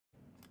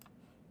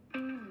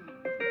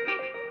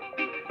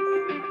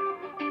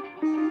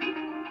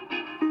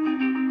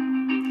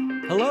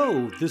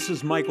Hello, this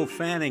is Michael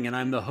Fanning, and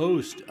I'm the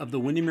host of the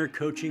Windermere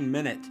Coaching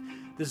Minute.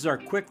 This is our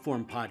quick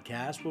form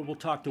podcast where we'll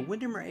talk to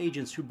Windermere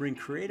agents who bring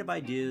creative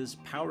ideas,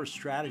 power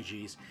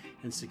strategies,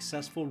 and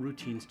successful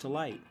routines to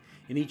light.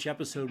 In each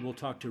episode, we'll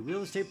talk to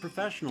real estate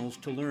professionals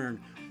to learn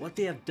what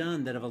they have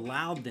done that have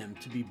allowed them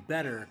to be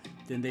better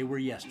than they were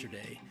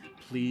yesterday.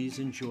 Please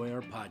enjoy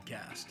our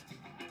podcast.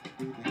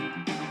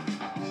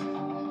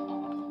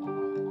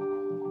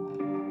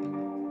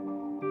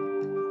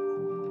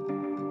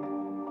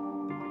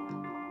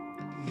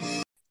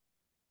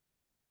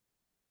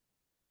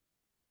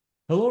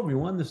 Hello,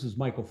 everyone. This is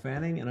Michael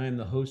Fanning, and I am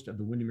the host of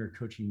the Windermere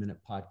Coaching Minute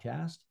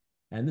podcast.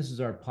 And this is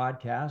our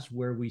podcast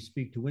where we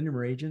speak to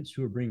Windermere agents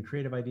who are bringing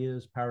creative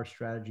ideas, power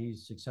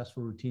strategies,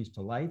 successful routines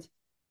to light.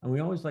 And we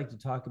always like to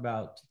talk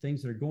about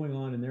things that are going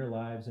on in their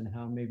lives and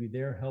how maybe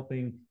they're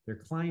helping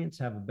their clients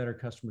have a better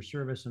customer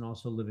service and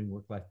also living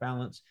work-life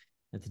balance.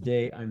 And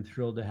today, I'm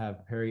thrilled to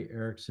have Peri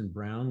Erickson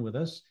Brown with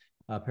us.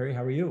 Peri,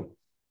 how are you?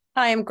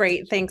 Hi, I'm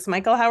great. Thanks,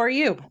 Michael. How are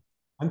you?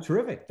 I'm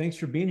terrific. Thanks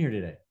for being here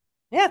today.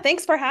 Yeah,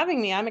 thanks for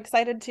having me. I'm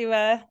excited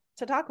to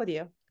talk with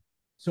you.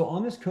 So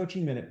on this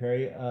coaching minute,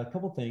 Peri, a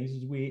couple of things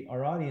is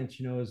our audience,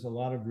 is a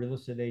lot of real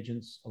estate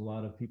agents, a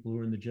lot of people who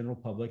are in the general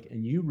public,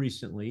 and you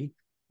recently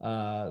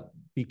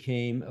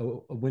became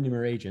a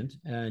Windermere agent,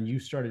 and you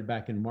started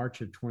back in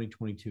March of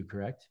 2022,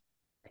 correct?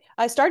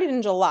 I started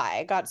in July.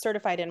 I got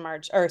certified in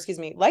March,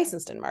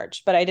 licensed in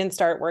March, but I didn't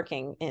start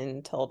working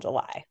until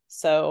July.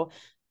 So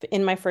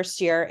in my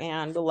first year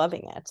and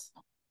loving it.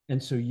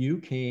 And so you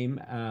came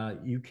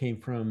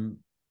from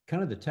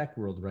kind of the tech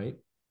world, right?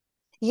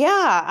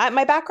 Yeah,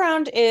 my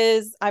background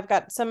is I've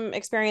got some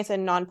experience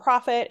in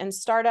nonprofit and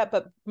startup,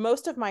 but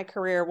most of my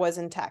career was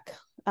in tech.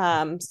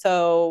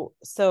 So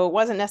it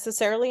wasn't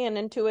necessarily an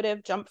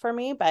intuitive jump for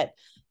me, but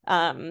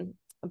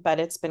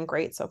it's been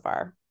great so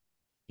far.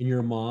 And you're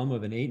a mom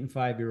of an 8 and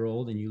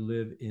 5-year-old, and you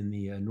live in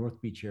the North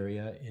Beach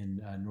area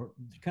in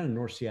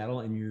North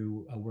Seattle, and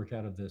you work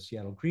out of the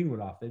Seattle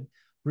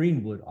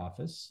Greenwood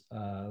office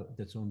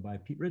that's owned by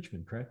Pete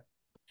Richmond, correct?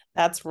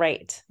 That's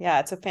right. Yeah,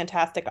 it's a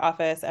fantastic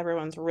office.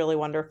 Everyone's really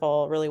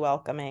wonderful, really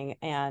welcoming.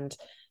 And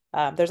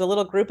there's a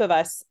little group of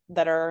us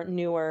that are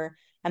newer,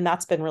 and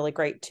that's been really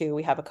great too.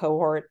 We have a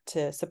cohort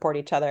to support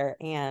each other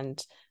and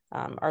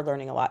are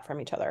learning a lot from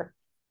each other.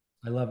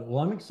 I love it.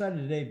 Well, I'm excited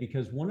today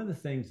because one of the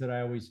things that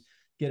I always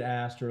get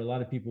asked, or a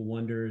lot of people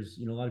wonder is,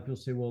 a lot of people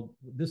say, well,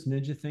 this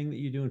ninja thing that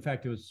you do. In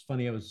fact, it was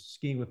funny. I was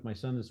skiing with my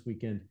son this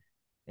weekend,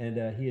 and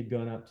he had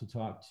gone up to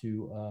talk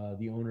to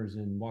the owners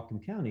in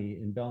Whatcom County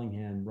in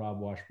Bellingham, Rob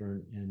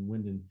Washburn and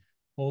Wyndon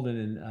Holden.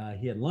 And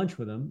he had lunch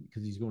with him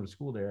because he's going to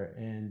school there.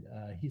 And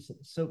he said,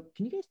 so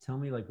can you guys tell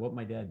me what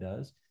my dad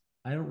does?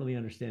 I don't really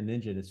understand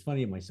ninja. And it's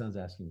funny my son's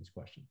asking this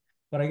question,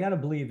 but I got to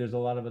believe there's a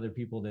lot of other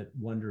people that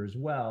wonder as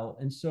well.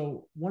 And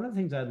so one of the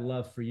things I'd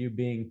love for you,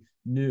 being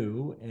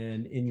new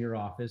and in your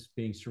office,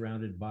 being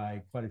surrounded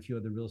by quite a few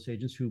other real estate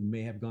agents who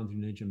may have gone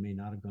through ninja, may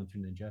not have gone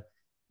through ninja,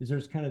 is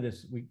there's kind of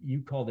this,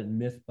 you called it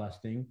myth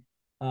busting.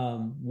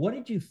 What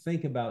did you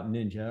think about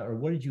ninja, or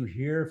what did you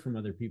hear from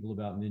other people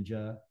about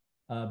ninja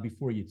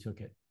before you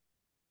took it?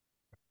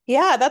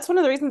 Yeah, that's one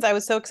of the reasons I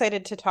was so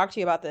excited to talk to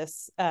you about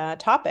this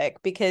topic,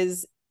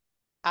 because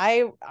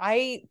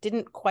I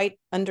didn't quite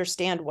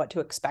understand what to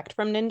expect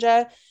from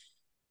ninja,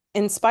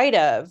 in spite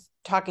of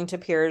talking to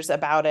peers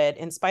about it,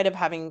 in spite of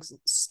having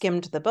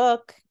skimmed the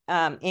book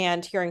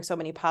and hearing so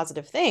many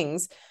positive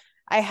things.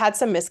 I had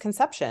some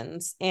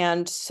misconceptions.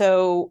 And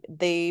so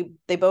they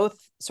both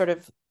sort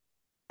of,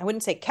 I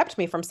wouldn't say kept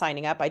me from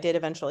signing up. I did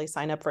eventually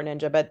sign up for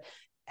Ninja, but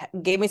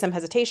gave me some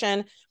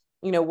hesitation.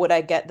 Would I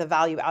get the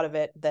value out of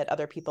it that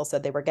other people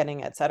said they were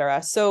getting, et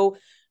cetera? So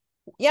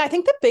yeah, I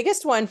think the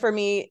biggest one for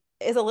me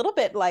is a little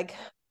bit like,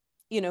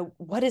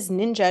 what is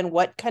Ninja and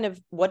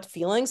what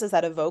feelings does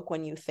that evoke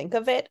when you think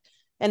of it?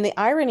 And the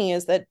irony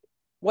is that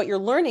what you're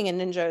learning in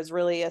Ninja is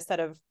really a set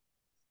of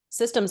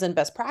systems and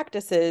best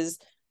practices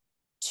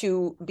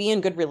to be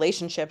in good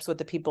relationships with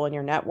the people in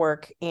your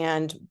network,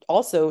 and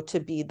also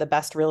to be the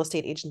best real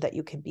estate agent that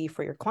you can be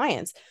for your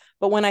clients.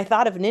 But when I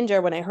thought of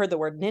ninja, when I heard the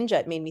word ninja,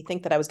 it made me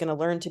think that I was going to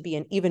learn to be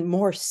an even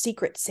more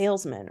secret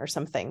salesman or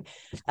something.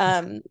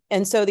 And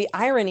so the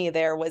irony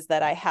there was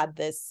that I had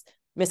this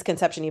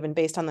misconception even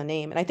based on the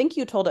name. And I think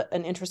you told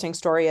an interesting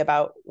story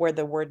about where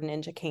the word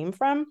ninja came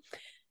from.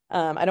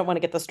 I don't want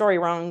to get the story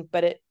wrong,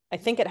 but I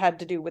think it had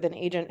to do with an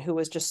agent who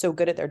was just so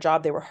good at their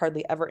job, they were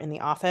hardly ever in the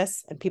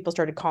office, and people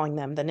started calling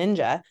them the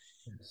ninja.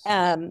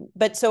 Yes.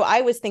 But so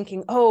I was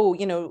thinking,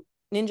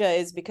 ninja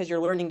is because you're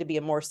learning to be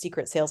a more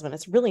secret salesman.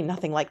 It's really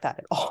nothing like that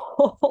at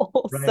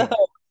all. Right.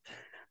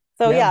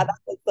 Yeah, that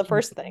was the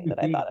first thing that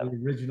I thought of. The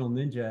original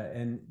ninja,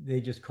 and they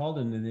just called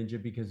him the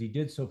ninja because he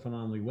did so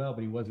phenomenally well,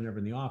 but he wasn't ever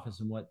in the office.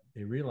 And what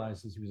they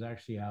realized is he was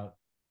actually out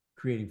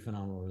creating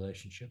phenomenal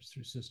relationships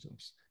through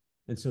systems.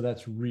 And so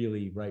that's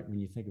really right. When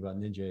you think about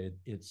ninja,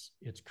 it's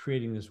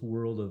creating this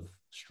world of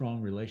strong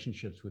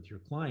relationships with your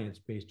clients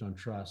based on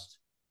trust,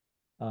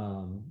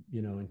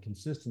 and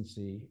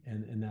consistency,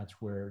 and that's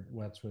where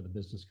the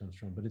business comes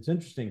from. But it's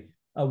interesting.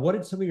 What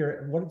did some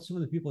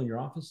of the people in your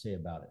office say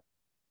about it?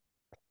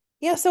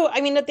 Yeah. So,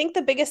 I mean, I think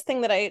the biggest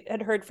thing that I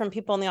had heard from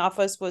people in the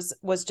office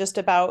was just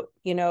about,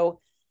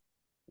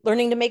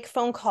 learning to make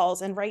phone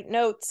calls and write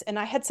notes. And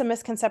I had some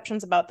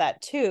misconceptions about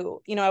that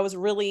too.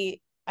 I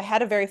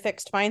had a very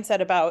fixed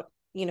mindset about,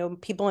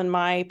 people in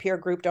my peer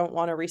group don't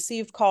want to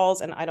receive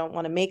calls and I don't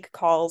want to make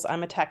calls.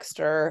 I'm a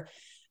texter.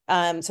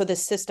 So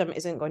this system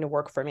isn't going to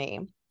work for me.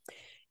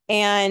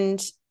 And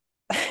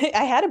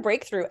I had a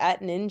breakthrough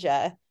at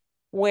Ninja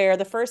where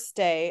the first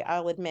day,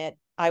 I'll admit,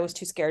 I was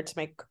too scared to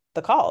make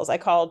the calls. I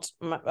called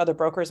other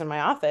brokers in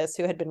my office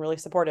who had been really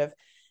supportive.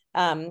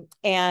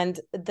 And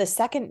the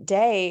second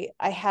day,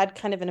 I had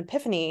kind of an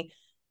epiphany.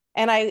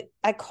 And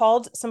I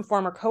called some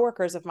former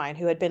coworkers of mine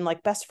who had been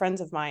like best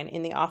friends of mine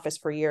in the office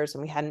for years,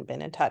 and we hadn't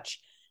been in touch.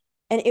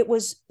 And it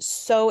was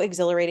so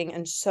exhilarating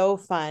and so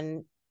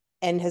fun,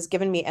 and has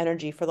given me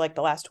energy for like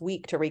the last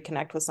week to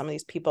reconnect with some of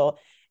these people.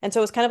 And so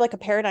it was kind of like a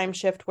paradigm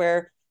shift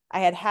where I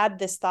had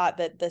this thought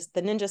that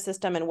the Ninja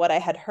system and what I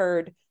had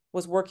heard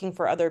was working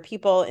for other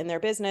people in their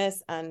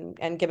business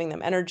and giving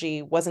them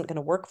energy wasn't going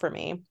to work for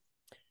me.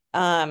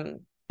 And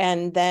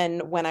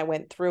then when I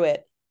went through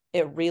it,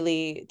 it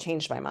really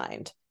changed my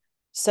mind.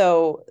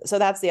 So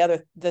that's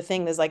the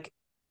thing is like,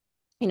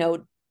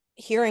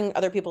 hearing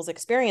other people's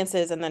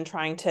experiences and then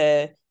trying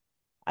to,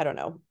 I don't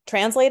know,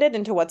 translate it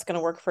into what's going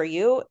to work for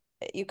you.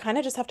 You kind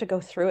of just have to go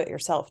through it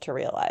yourself to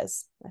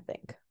realize, I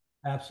think.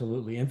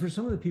 Absolutely. And for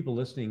some of the people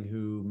listening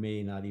who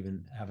may not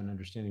even have an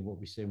understanding of what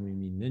we say when we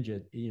mean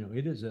ninja,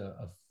 it is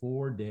a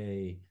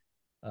 4-day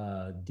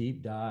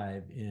deep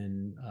dive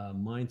in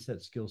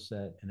mindset, skill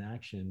set, and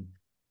action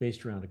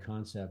based around a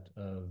concept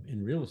of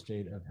in real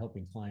estate of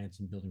helping clients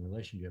and building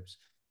relationships.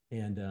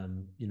 And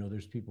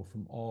there's people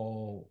from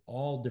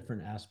all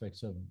different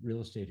aspects of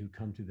real estate who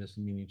come to this,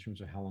 meaning in terms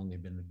of how long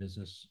they've been in the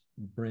business,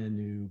 brand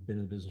new, been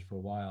in the business for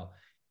a while.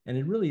 And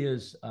it really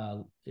is,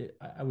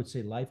 I would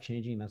say, life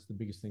changing. That's the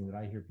biggest thing that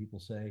I hear people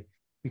say,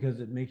 because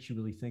it makes you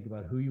really think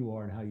about who you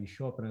are and how you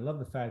show up. And I love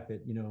the fact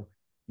that,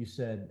 you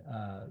said,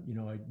 I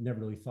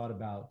never really thought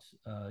about,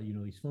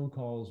 these phone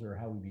calls or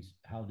how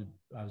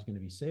I was going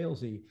to be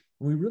salesy.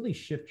 And we really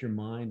shift your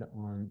mind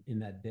on in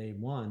that day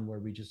one where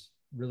we just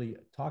really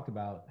talk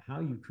about how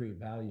you create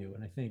value.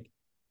 And I think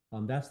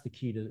that's the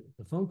key to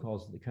the phone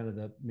calls,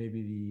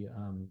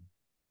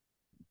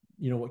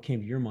 what came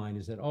to your mind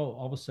is that,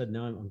 all of a sudden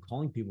now I'm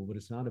calling people, but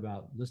it's not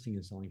about listing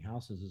and selling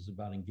houses. It's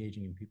about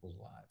engaging in people's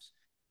lives.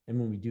 And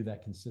when we do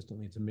that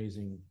consistently, it's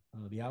amazing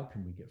the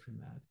outcome we get from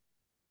that.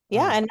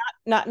 Yeah, and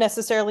not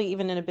necessarily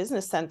even in a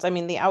business sense. I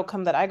mean, the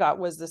outcome that I got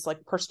was this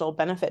like personal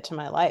benefit to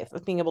my life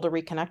of being able to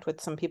reconnect with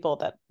some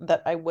people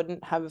that I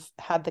wouldn't have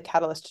had the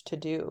catalyst to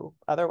do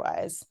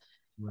otherwise.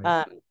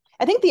 Right.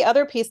 I think the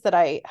other piece that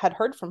I had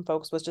heard from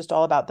folks was just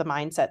all about the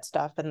mindset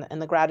stuff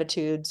and the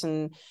gratitudes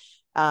and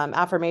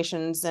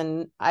affirmations.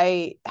 And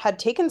I had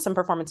taken some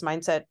performance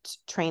mindset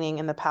training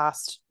in the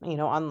past,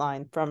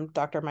 online from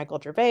Dr. Michael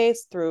Gervais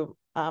through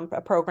a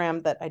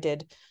program that I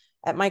did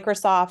at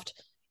Microsoft.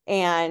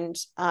 And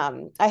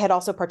I had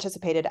also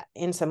participated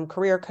in some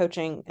career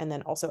coaching and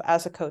then also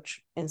as a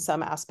coach in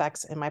some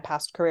aspects in my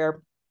past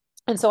career.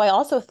 And so I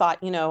also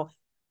thought,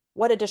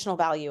 what additional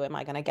value am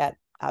I going to get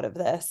out of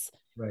this?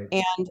 Right.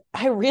 And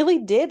I really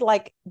did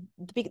like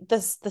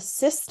the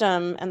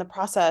system and the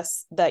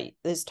process that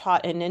is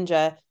taught in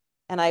Ninja.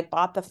 And I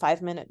bought the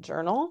 5-minute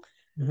journal.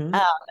 Mm-hmm.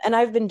 And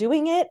I've been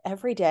doing it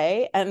every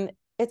day. And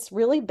it's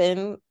really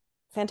been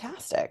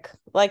fantastic.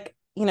 Like,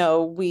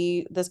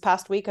 this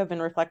past week I've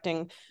been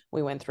reflecting,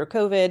 we went through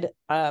COVID,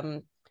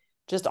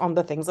 just on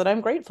the things that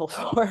I'm grateful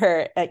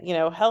for,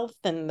 health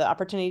and the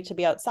opportunity to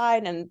be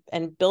outside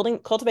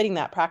and cultivating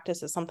that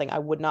practice is something I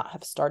would not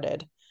have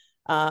started.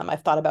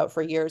 I've thought about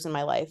for years in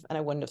my life, and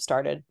I wouldn't have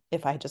started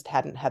if I just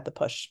hadn't had the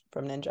push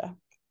from Ninja.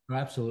 Oh,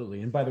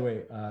 absolutely. And by the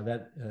way,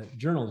 that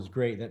journal is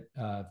great. That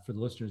for the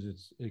listeners,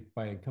 it's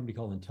by a company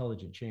called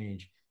Intelligent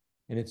Change,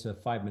 and it's a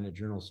 5-minute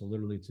journal. So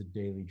literally, it's a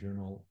daily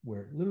journal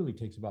where it literally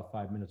takes about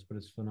 5 minutes, but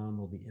it's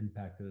phenomenal the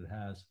impact that it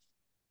has.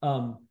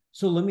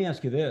 So let me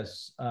ask you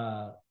this: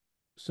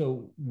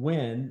 so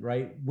when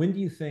do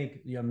you think?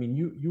 I mean,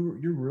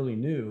 you're really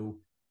new.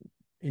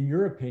 In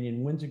your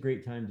opinion, when's a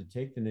great time to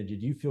take the Ninja?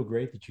 Do you feel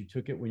great that you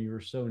took it when you were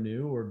so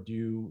new, or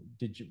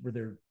were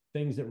there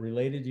things that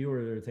related to you, or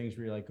are there things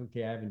where you're like,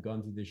 okay, I haven't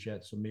gone through this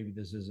yet, so maybe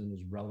this isn't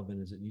as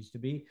relevant as it needs to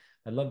be?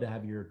 I'd love to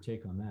have your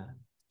take on that.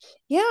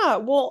 Yeah,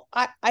 well,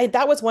 I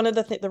that was one of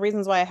the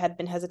reasons why I had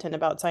been hesitant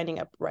about signing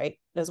up right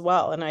as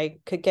well. And I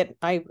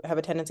have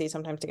a tendency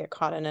sometimes to get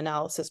caught in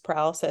analysis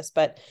paralysis,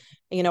 but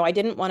I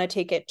didn't want to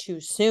take it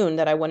too soon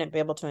that I wouldn't be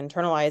able to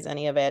internalize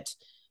any of it.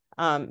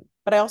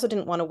 But I also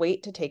didn't want to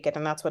wait to take it.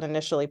 And that's what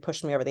initially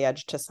pushed me over the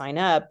edge to sign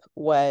up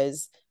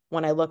was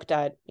when I looked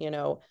at,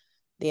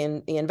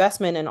 the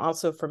investment and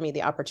also for me,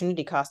 the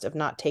opportunity cost of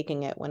not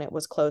taking it when it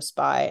was close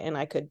by and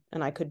I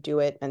could do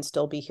it and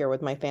still be here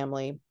with my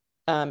family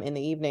in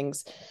the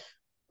evenings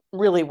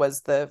really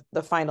was the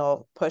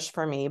final push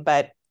for me.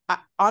 But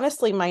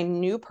honestly, my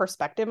new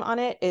perspective on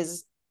it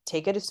is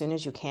take it as soon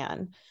as you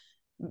can,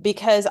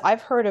 because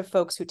I've heard of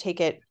folks who take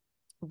it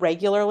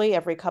regularly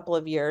every couple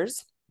of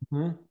years.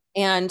 Mm-hmm.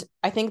 And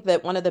I think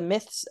that one of the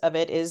myths of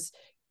it is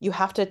you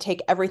have to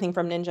take everything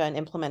from Ninja and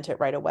implement it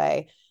right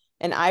away.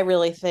 And I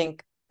really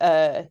think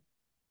a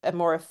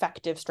more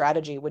effective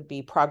strategy would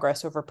be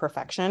progress over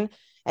perfection,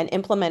 and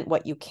implement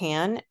what you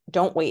can.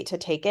 Don't wait to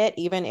take it.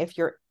 Even if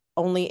you're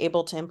only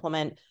able to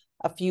implement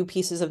a few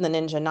pieces of the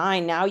Ninja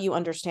 9, now you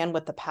understand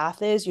what the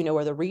path is, you know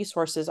where the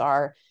resources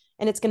are,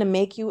 and it's going to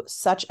make you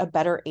such a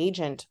better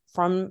agent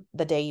from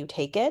the day you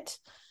take it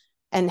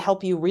and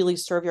help you really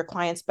serve your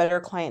clients, better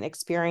client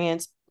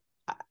experience.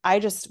 I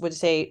just would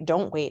say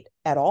don't wait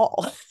at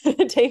all.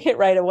 Take it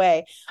right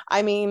away.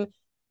 I mean,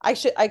 I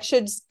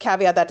should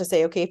caveat that to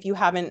say, okay, if you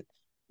haven't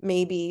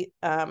maybe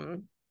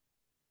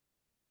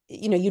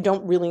you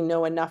don't really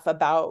know enough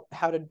about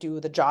how to do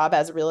the job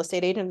as a real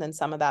estate agent, then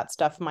some of that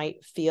stuff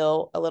might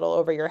feel a little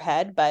over your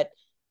head. But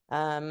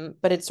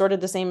it's sort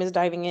of the same as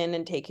diving in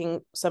and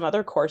taking some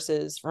other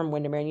courses from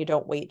Windermere, and you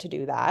don't wait to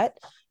do that.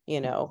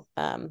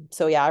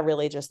 So yeah, I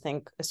really just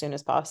think as soon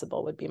as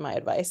possible would be my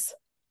advice.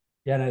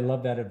 Yeah, and I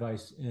love that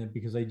advice,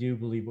 because I do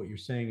believe what you're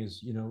saying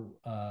is,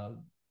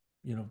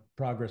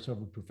 progress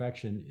over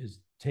perfection is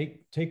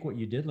take what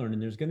you did learn,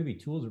 and there's going to be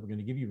tools that we're going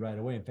to give you right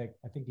away. In fact,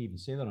 I think you even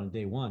say that on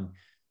day one.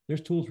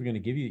 There's tools we're going to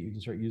give you that you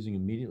can start using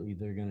immediately.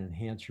 They're going to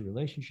enhance your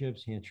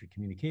relationships, enhance your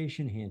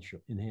communication,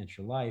 enhance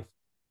your life,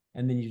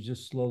 and then you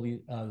just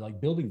slowly, like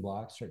building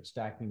blocks, start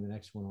stacking the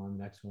next one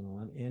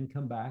on, and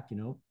come back.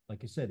 Like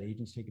I said,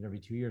 agents take it every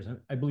 2 years.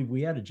 I believe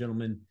we had a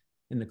gentleman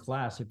in the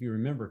class, if you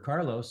remember,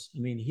 Carlos. I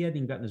mean, he hadn't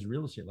even gotten his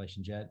real estate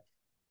license yet.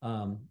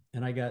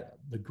 And I got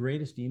the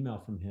greatest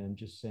email from him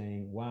just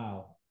saying,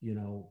 wow,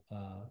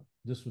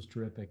 this was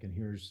terrific. And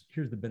here's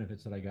the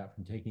benefits that I got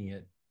from taking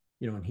it.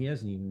 And he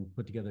hasn't even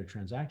put together a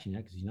transaction yet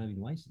because he's not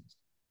even licensed.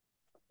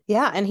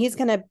 Yeah. And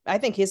I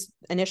think his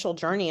initial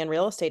journey in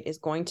real estate is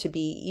going to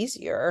be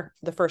easier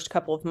the first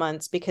couple of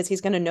months, because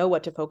he's going to know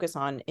what to focus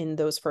on in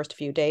those first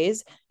few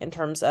days in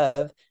terms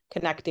of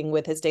connecting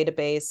with his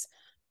database,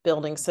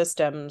 building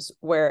systems.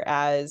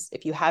 Whereas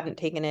if you hadn't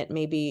taken it,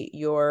 maybe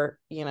you're,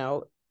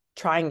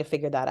 trying to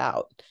figure that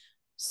out.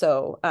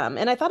 So,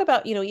 and I thought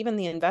about, even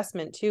the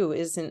investment too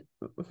isn't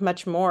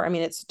much more. I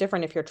mean, it's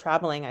different if you're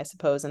traveling, I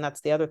suppose. And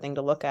that's the other thing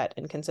to look at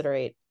and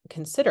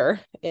consider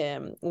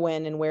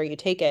when and where you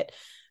take it.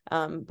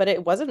 But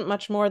it wasn't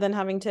much more than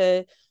having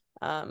to,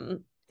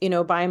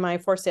 buy my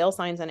for sale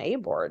signs and A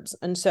boards.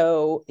 And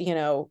so,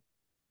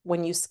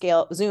 when you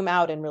zoom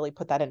out and really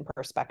put that in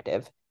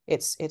perspective,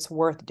 it's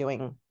worth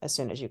doing as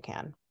soon as you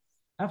can.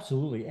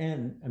 Absolutely.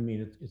 And I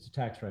mean, it's a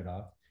tax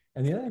write-off.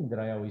 And the other thing that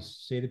I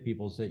always say to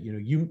people is that,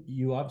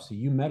 you obviously,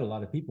 you met a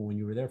lot of people when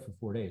you were there for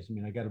 4 days. I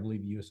mean, I got to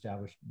believe you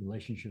established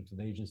relationships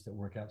with agents that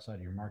work outside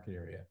of your market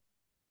area.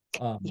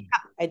 Yeah,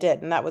 I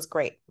did. And that was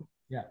great.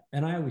 Yeah.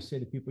 And I always say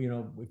to people,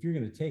 if you're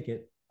going to take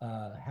it,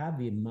 have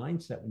the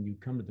mindset when you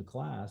come to the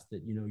class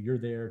that, you're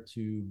there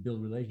to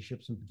build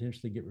relationships and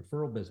potentially get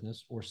referral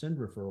business or send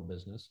referral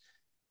business.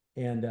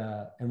 And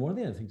one of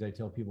the other things I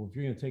tell people, if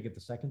you're going to take it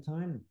the second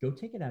time, go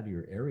take it out of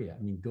your area.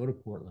 I mean, go to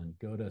Portland,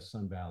 go to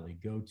Sun Valley,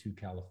 go to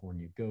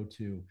California, go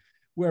to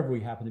wherever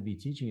we happen to be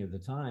teaching at the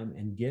time,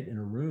 and get in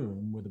a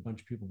room with a bunch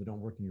of people that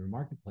don't work in your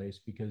marketplace,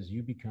 because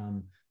you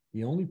become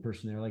the only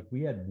person there. Like,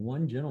 we had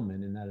one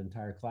gentleman in that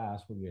entire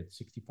class where we had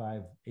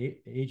 65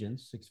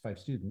 agents, 65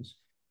 students,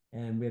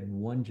 and we had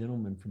one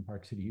gentleman from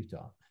Park City,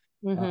 Utah.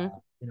 Mm-hmm.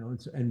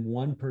 And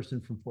one person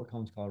from Fort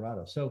Collins,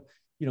 Colorado. So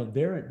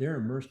they're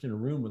immersed in a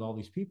room with all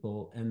these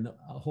people, and the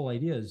whole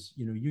idea is,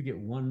 you get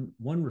one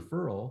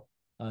referral,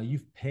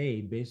 you've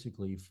paid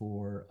basically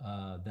for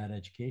that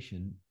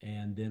education,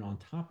 and then on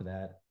top of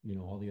that,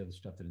 all the other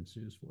stuff that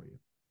ensues for you.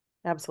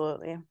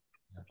 Absolutely. Yeah.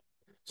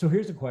 So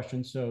here's a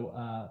question. So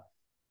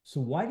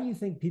why do you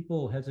think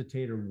people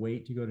hesitate or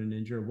wait to go to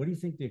Ninja? What do you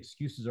think the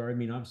excuses are? I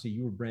mean, obviously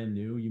you were brand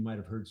new, you might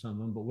have heard some of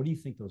them, but what do you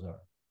think those are?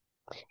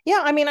 Yeah,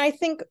 I mean, I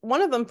think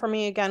one of them for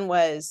me again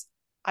was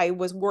I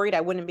was worried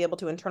I wouldn't be able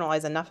to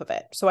internalize enough of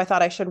it. So I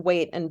thought I should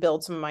wait and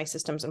build some of my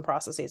systems and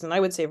processes. And I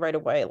would say right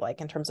away,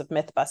 like in terms of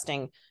myth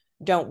busting,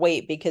 don't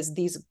wait, because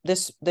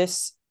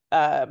this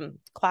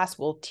class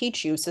will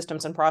teach you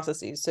systems and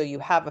processes, so you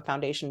have a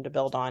foundation to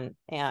build on,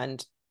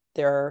 and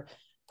they're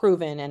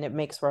proven, and it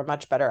makes for a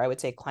much better, I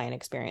would say, client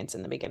experience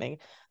in the beginning.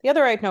 The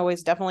other I know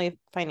is definitely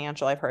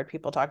financial. I've heard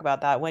people talk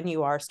about that. When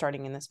you are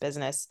starting in this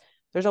business,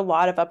 there's a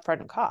lot of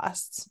upfront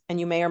costs, and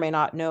you may or may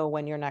not know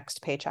when your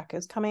next paycheck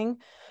is coming.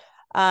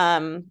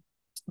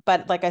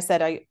 But like I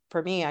said,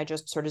 for me, I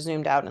just sort of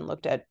zoomed out and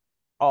looked at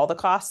all the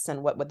costs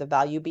and what would the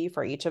value be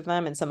for each of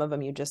them. And some of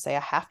them you just say, I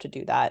have to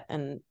do that.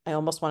 And I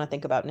almost want to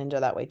think about Ninja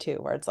that way too,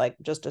 where it's like,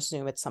 just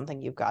assume it's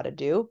something you've got to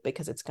do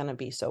because it's going to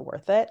be so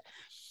worth it.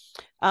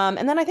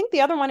 And then I think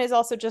the other one is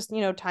also just,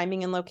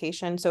 timing and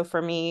location. So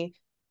for me,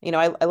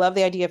 I love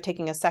the idea of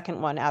taking a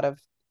second one out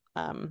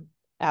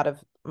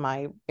of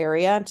my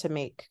area to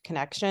make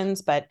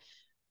connections, but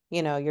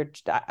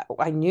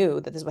I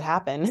knew that this would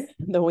happen.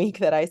 The week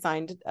that I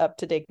signed up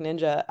to take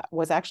Ninja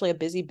was actually a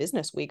busy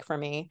business week for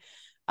me.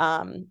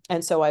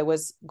 And so I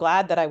was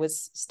glad that I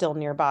was still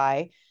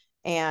nearby,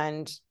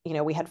 and,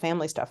 we had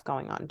family stuff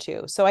going on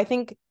too. So I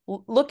think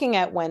looking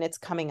at when it's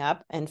coming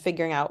up and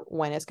figuring out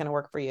when it's going to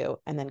work for you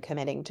and then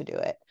committing to do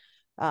it,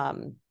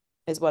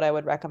 is what I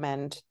would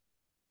recommend.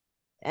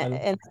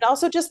 And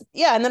also just,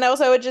 yeah. And then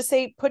also I would just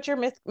say, put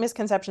your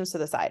misconceptions to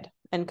the side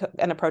and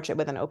approach it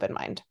with an open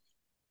mind.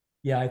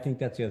 Yeah, I think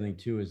that's the other thing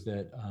too, is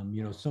that,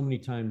 so many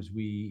times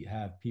we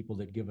have people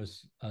that give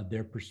us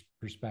their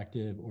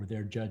perspective or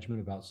their judgment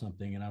about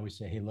something. And I always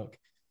say, hey, look,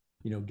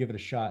 give it a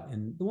shot.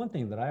 And the one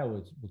thing that I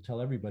always will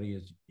tell everybody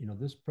is,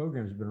 this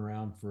program has been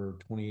around for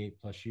 28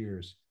 plus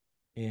years,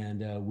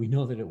 and we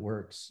know that it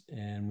works,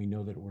 and we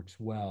know that it works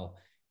well.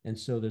 And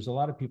so there's a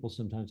lot of people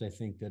sometimes, I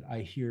think, that I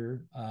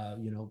hear,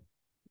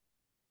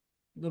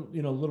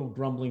 little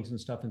grumblings and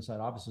stuff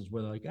inside offices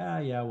where they're like,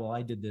 yeah, well,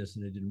 I did this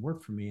and it didn't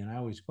work for me. And I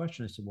always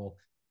question, I said, well,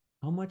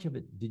 how much of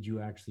it did you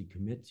actually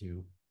commit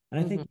to?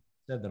 And I think I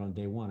said that on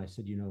day one. I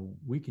said,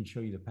 we can show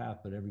you the path,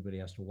 but everybody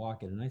has to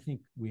walk it. And I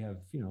think we have,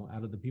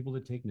 out of the people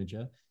that take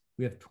Ninja,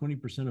 we have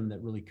 20% of them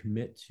that really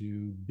commit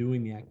to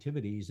doing the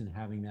activities and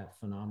having that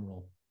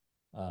phenomenal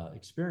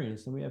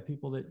experience. And we have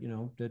people that,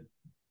 that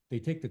they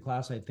take the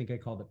class. I think I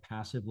called it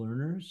passive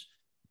learners.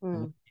 And what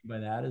I mean by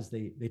that is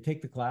they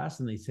take the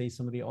class and they say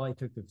somebody, oh, I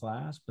took the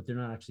class, but they're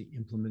not actually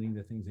implementing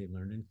the things they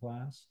learned in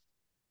class.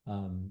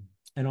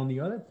 And on the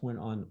other point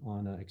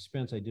on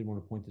expense, I did want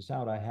to point this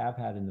out. I have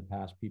had in the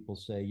past people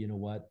say, you know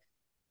what,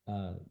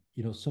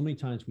 so many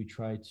times we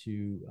try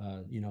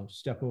to,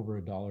 step over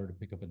a dollar to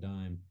pick up a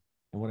dime.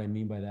 And what I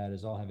mean by that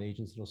is I'll have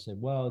agents that'll say,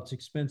 well, it's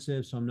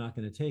expensive, so I'm not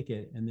going to take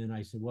it. And then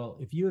I said, well,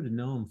 if you had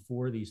known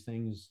for these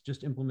things,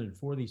 just implemented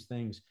for these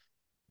things,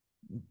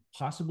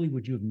 possibly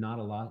would you have not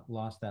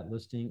lost that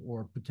listing,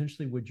 or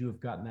potentially would you have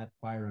gotten that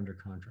buyer under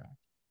contract?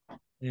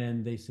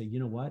 And they say, you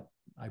know what,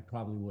 I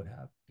probably would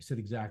have. I said,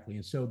 exactly.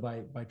 And so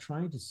by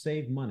trying to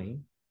save money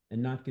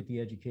and not get the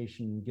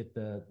education, get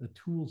the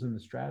tools and the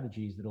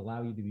strategies that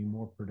allow you to be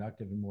more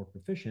productive and more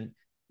proficient,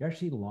 you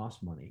actually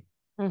lost money.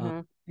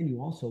 And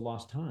you also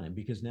lost time,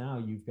 because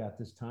now you've got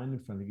this time in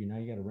front of you. Now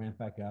you got to ramp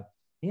back up.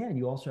 And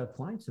you also have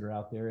clients that are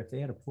out there. If they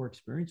had a poor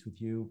experience with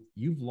you,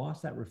 you've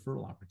lost that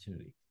referral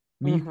opportunity.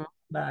 I mean, you can come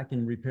back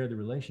and repair the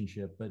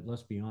relationship, but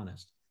let's be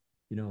honest,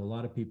 a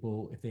lot of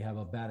people, if they have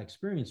a bad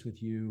experience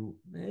with you,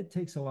 it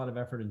takes a lot of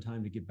effort and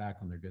time to get back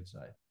on their good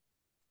side.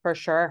 For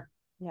sure.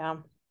 Yeah.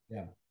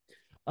 Yeah.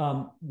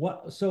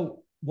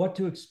 What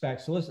to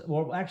expect? So let's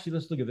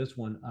look at this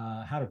one,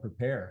 how to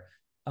prepare.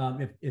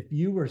 If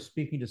you were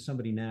speaking to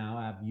somebody now,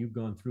 after you've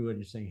gone through it, and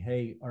you're saying,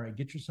 hey, all right,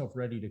 get yourself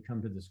ready to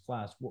come to this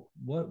class.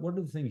 What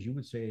are the things you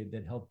would say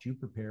that helped you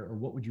prepare, or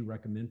what would you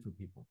recommend for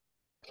people?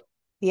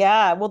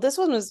 Yeah, well, this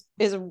one is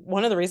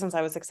one of the reasons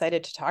I was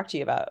excited to talk to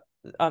you about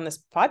on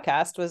this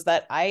podcast, was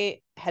that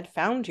I had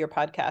found your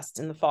podcast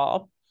in the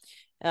fall,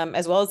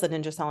 as well as the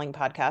Ninja Selling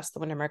podcast,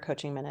 the Windermere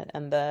Coaching Minute,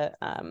 and the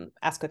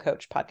Ask a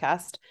Coach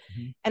podcast.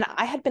 And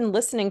I had been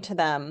listening to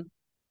them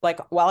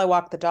like while I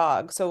walked the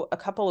dog, so a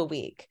couple a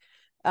week,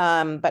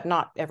 but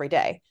not every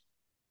day.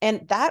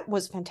 And that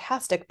was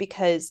fantastic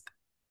because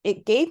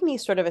it gave me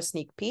sort of a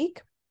sneak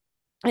peek,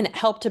 and it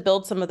helped to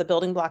build some of the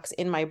building blocks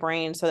in my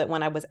brain so that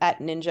when I was at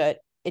Ninja,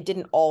 it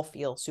didn't all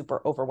feel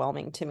super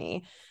overwhelming to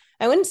me.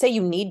 I wouldn't say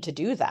you need to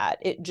do that.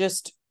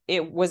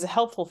 It was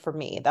helpful for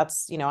me.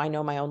 That's, I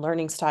know my own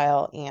learning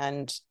style,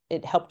 and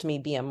it helped me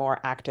be a more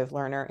active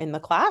learner in the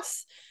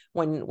class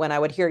when I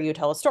would hear you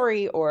tell a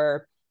story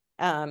or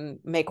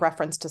make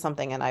reference to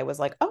something. And I was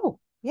like, oh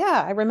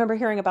yeah, I remember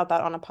hearing about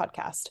that on a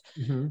podcast.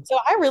 So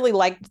I really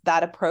liked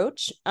that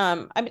approach.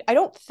 I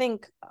don't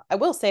think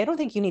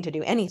you need to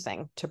do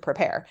anything to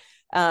prepare.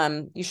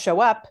 You show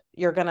up,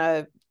 you're going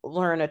to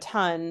learn a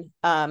ton.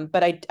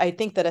 But I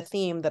think that a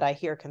theme that I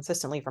hear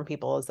consistently from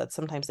people is that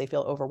sometimes they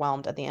feel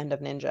overwhelmed at the end of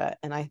Ninja.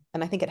 And I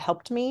think it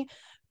helped me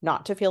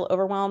not to feel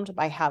overwhelmed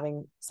by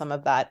having some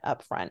of that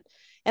up front.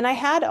 And I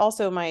had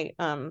also my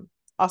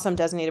awesome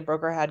designated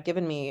broker had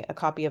given me a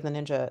copy of the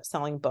Ninja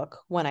Selling book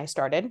when I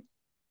started.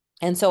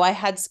 And so I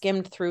had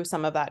skimmed through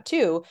some of that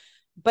too,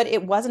 but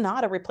it was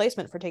not a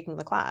replacement for taking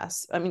the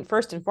class. I mean,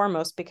 first and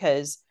foremost,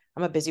 because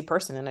I'm a busy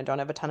person and I don't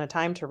have a ton of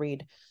time to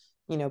read,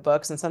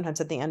 books. And sometimes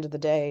at the end of the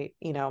day,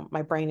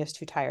 my brain is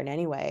too tired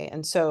anyway.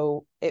 And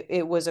so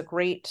it was a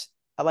great,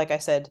 like I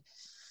said,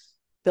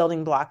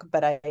 building block,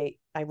 but I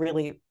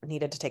really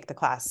needed to take the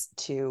class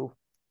to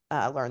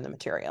learn the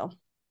material.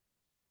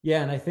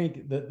 Yeah, and I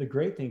think the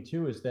great thing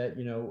too is that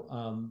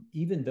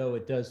even though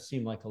it does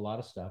seem like a lot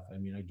of stuff, I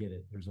mean, I get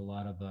it. There's a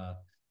lot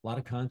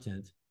of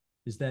content.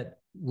 Is that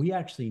we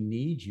actually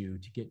need you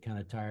to get kind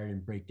of tired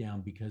and break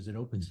down, because it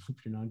opens up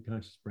your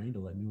non-conscious brain to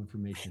let new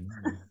information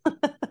in.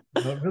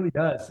 It really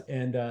does.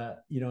 And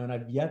and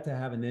I've yet to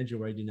have a Ninja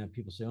where I didn't have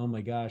people say, "Oh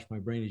my gosh, my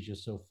brain is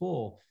just so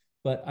full."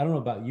 But I don't know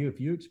about you, if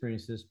you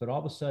experience this, but all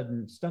of a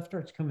sudden stuff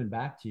starts coming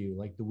back to you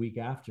like the week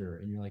after,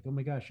 and you're like, "Oh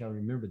my gosh, I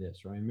remember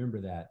this," or "I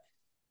remember that."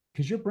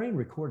 Because your brain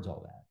records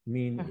all that. I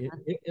mean,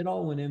 it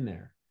all went in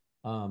there,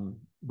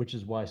 which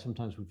is why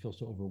sometimes we feel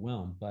so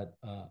overwhelmed. But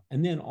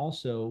and then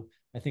also,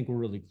 I think we're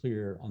really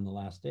clear on the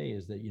last day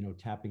is that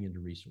tapping into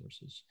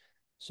resources.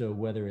 So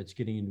whether it's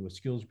getting into a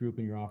skills group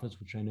in your office,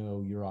 which I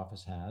know your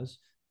office has,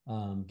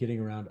 getting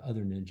around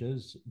other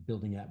ninjas,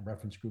 building that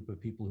reference group of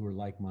people who are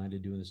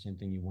like-minded, doing the same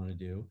thing you want to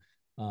do.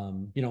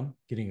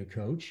 Getting a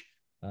coach.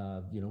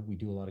 We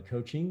do a lot of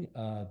coaching,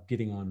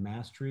 getting on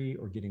mastery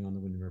or getting on the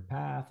Wind River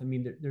path. I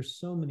mean, there's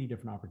so many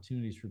different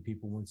opportunities for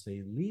people once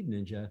they leave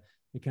Ninja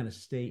to kind of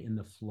stay in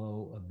the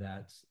flow of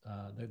that,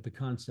 the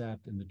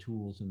concept and the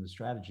tools and the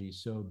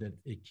strategies, so that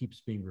it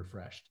keeps being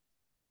refreshed,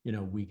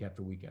 week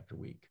after week after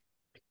week.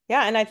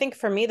 Yeah. And I think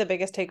for me, the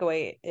biggest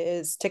takeaway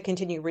is to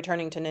continue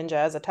returning to Ninja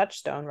as a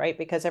touchstone, right?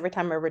 Because every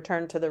time I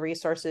return to the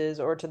resources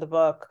or to the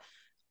book,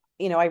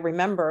 I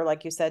remember,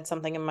 like you said,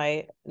 something in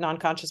my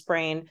non-conscious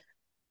brain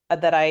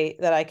that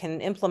I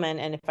can implement.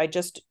 And if I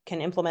just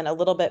can implement a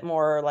little bit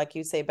more, like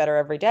you say, better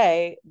every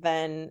day,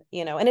 then,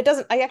 and it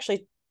doesn't, I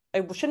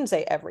shouldn't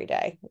say every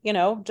day,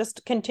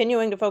 just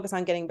continuing to focus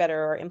on getting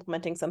better or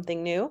implementing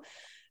something new.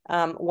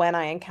 When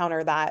I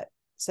encounter that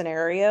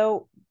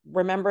scenario,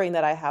 remembering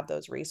that I have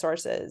those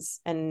resources,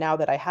 and now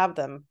that I have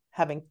them,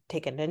 having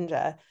taken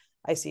Ninja,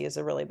 I see as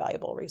a really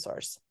valuable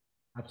resource.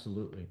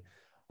 Absolutely.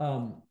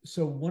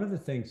 So one of the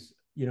things,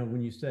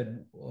 when you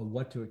said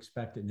what to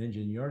expect at Ninja,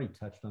 and you already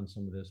touched on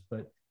some of this,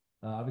 but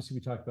obviously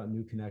we talked about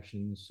new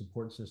connections,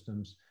 support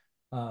systems.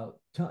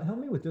 Help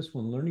me with this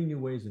one, learning new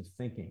ways of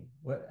thinking.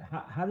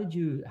 How did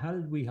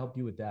we help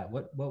you with that?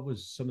 What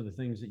was some of the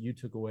things that you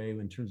took away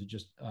in terms of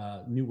just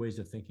new ways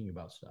of thinking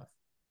about stuff?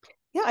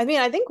 Yeah, I mean,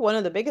 I think one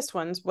of the biggest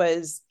ones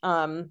was,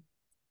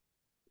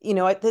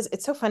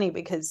 it's so funny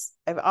because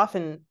I've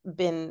often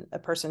been a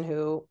person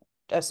who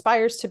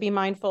aspires to be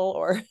mindful,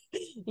 or,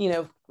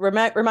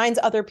 reminds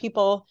other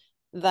people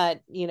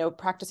that,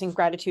 practicing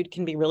gratitude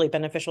can be really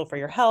beneficial for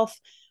your health.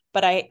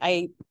 But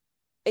I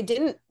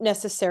didn't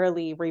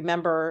necessarily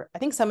remember. I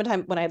think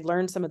sometime when I had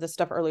learned some of this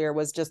stuff earlier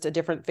was just a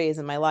different phase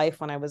in my life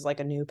when I was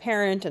like a new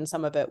parent, and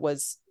some of it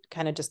was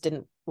kind of just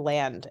didn't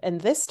land. And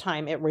this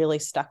time it really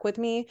stuck with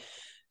me.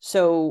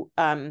 So,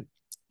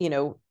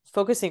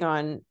 focusing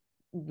on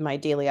my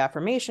daily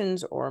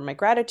affirmations or my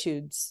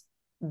gratitudes,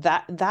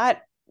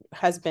 that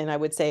has been, I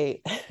would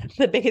say,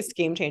 the biggest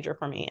game changer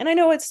for me. And I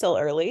know it's still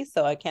early,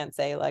 so I can't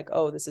say like,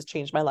 oh, this has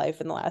changed my life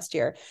in the last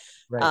year.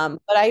 Right.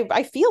 But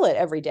I feel it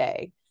every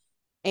day.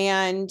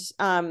 And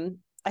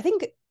I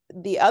think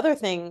the other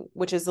thing,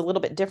 which is a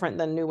little bit different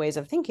than new ways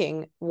of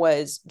thinking,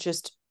 was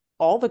just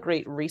all the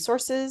great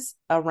resources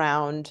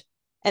around.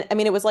 And I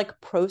mean, it was like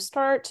Pro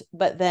Start,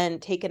 but then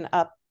taken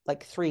up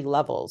like 3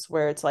 levels,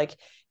 where it's like,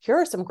 here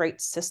are some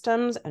great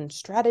systems and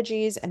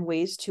strategies and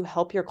ways to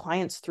help your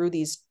clients through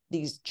these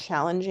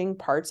challenging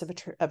parts of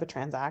a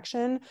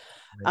transaction,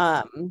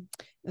 Right.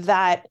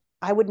 that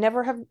I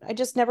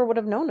just never would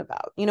have known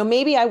about.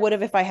 Maybe I would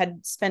have if I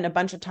had spent a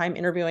bunch of time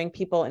interviewing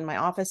people in my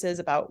offices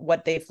about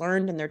what they've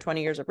learned in their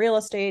 20 years of real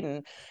estate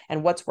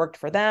and what's worked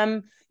for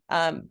them.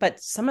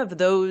 But some of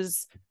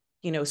those,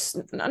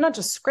 not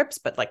just scripts,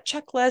 but like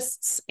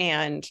checklists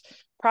and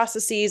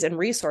processes and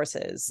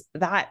resources,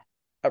 that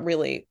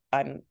really,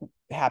 I'm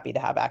happy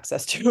to have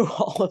access to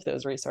all of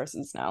those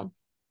resources now.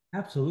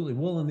 Absolutely.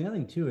 Well, and the other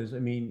thing too is, I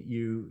mean,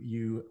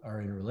 you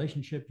are in a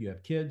relationship, you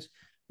have kids,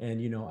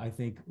 and I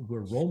think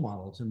we're role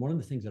models. And one of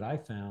the things that I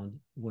found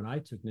when I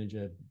took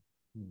Ninja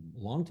a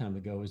long time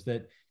ago is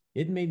that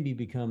it made me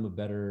become a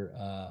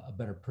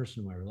better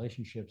person in my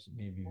relationships. It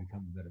made me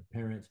become a better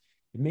parent.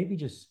 It made me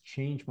just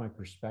change my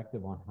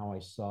perspective on how I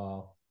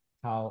saw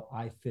how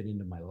I fit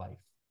into my life.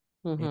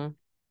 And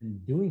Mm-hmm. in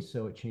doing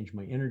so, it changed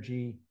my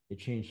energy. It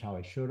changed how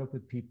I showed up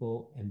with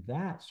people, and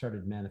that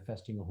started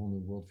manifesting a whole new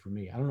world for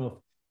me. I don't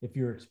know if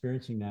you're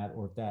experiencing that,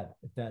 or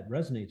if that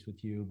resonates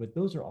with you, but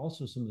those are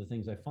also some of the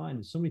things I find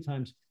is so many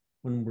times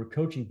when we're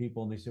coaching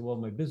people and they say, well,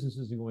 my business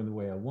isn't going the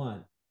way I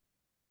want,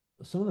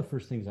 some of the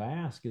first things I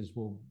ask is,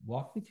 well,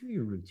 walk me through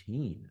your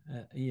routine,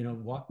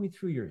 walk me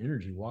through your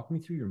energy, walk me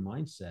through your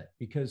mindset,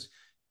 because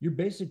you're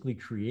basically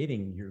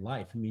creating your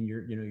life. I mean,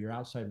 your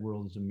outside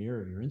world is a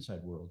mirror of your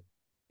inside world.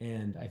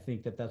 And I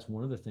think that that's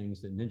one of the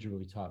things that Ninja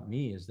really taught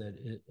me, is that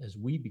as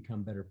we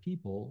become better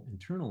people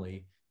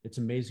internally, it's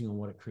amazing on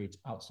what it creates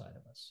outside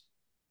of us.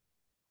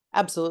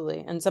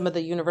 Absolutely. And some of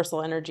the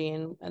universal energy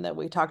and that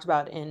we talked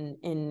about in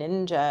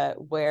Ninja,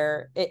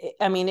 where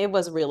I mean, it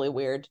was really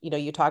weird.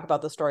 You talk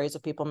about the stories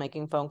of people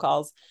making phone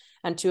calls,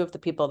 and 2 of the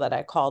people that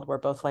I called were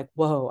both like,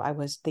 whoa, I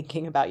was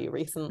thinking about you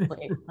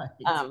recently.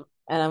 Right.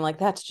 And I'm like,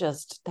 that's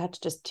just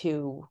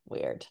too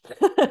weird.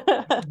 We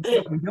don't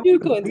Too want to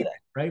fight coincident. it,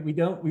 right?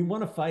 We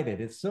want to fight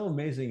it. It's so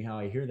amazing how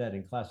I hear that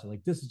in class. They're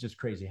like, this is just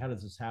crazy. How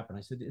does this happen?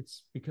 I said,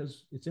 it's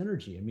because it's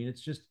energy. I mean,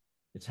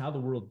 it's how the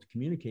world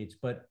communicates,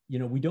 but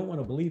we don't want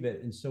to believe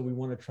it. And so we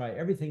want to try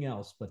everything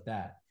else but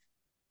that.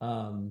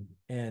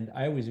 And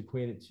I always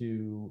equate it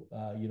to,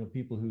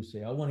 people who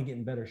say, I want to get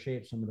in better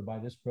shape, so I'm going to buy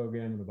this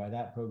program, I'm going to buy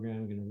that program,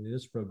 I'm going to do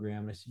this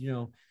program. And I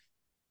said,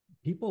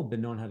 people have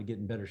been knowing how to get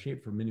in better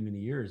shape for many, many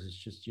years. It's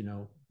just,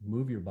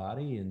 move your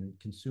body and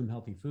consume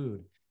healthy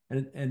food.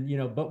 And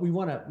but we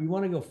want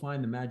to go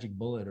find the magic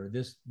bullet, or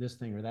this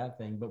thing or that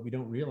thing, but we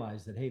don't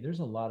realize that, hey, there's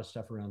a lot of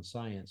stuff around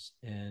science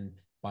and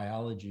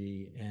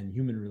biology and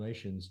human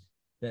relations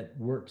that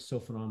works so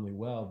phenomenally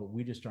well, but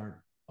we just aren't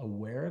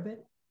aware of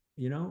it.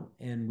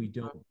 and we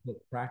don't put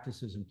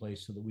practices in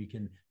place so that we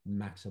can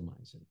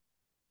maximize it.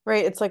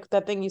 Right. It's like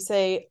that thing you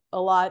say a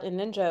lot in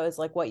Ninja is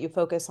like what you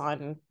focus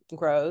on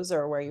grows,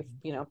 or where you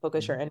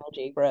focus your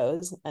energy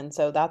grows. And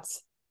so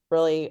that's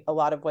really a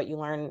lot of what you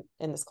learn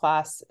in this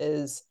class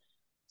is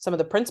some of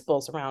the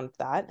principles around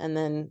that. And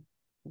then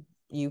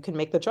you can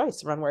make the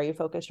choice around where you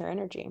focus your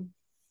energy.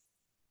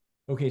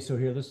 Okay, so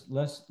here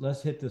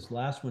let's hit this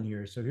last one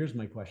here. So here's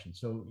my question.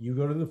 So you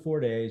go to the 4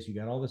 days, you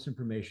got all this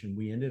information.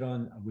 We ended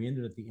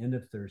at the end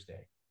of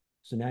Thursday.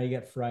 So now you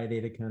got Friday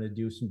to kind of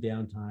do some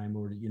downtime,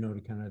 or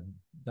to kind of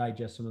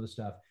digest some of the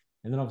stuff.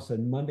 And then all of a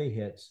sudden Monday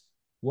hits.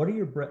 What are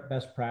your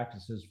best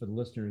practices for the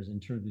listeners in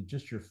terms of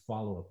just your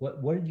follow-up?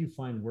 What did you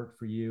find worked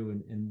for you,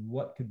 and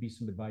what could be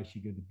some advice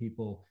you give to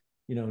people,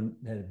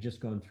 that have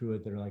just gone through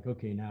it that are like,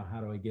 okay, now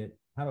how do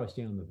I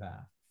stay on the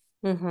path?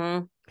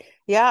 Mm-hmm.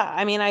 Yeah.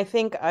 I mean, I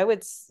think I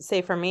would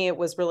say for me, it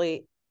was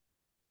really,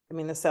 I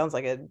mean, this sounds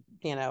like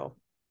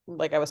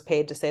like I was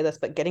paid to say this,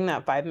 but getting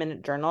that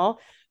 5-minute journal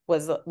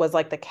was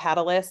like the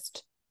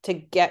catalyst to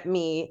get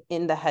me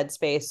in the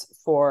headspace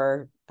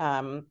for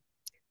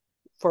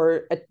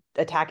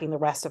attacking the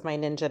rest of my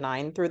Ninja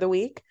 9 through the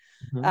week.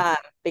 Mm-hmm.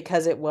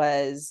 Because it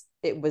was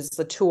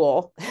the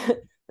tool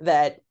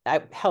that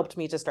helped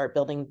me to start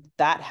building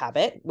that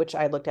habit, which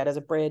I looked at as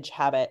a bridge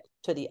habit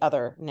to the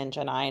other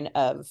Ninja 9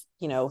 of,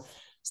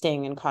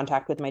 staying in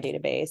contact with my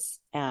database.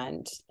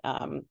 And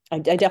I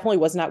definitely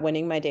was not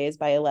winning my days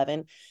by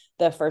 11.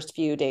 The first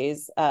few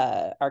days,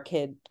 our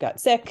kid got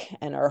sick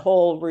and our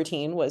whole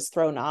routine was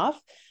thrown off.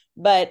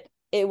 But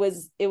it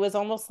was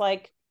almost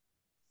like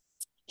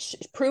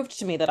proved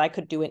to me that I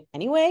could do it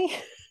anyway.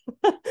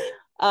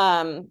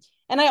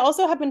 And I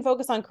also have been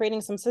focused on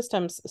creating some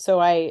systems. So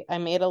I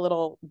made a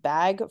little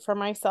bag for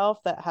myself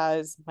that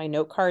has my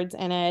note cards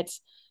in it,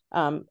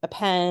 a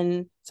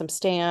pen, some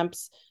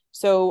stamps.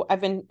 So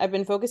I've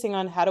been focusing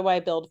on how do I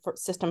build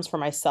systems for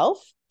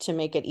myself to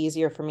make it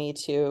easier for me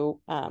to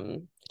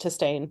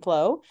stay in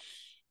flow.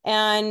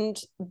 And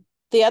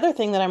the other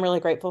thing that I'm really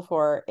grateful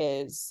for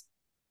is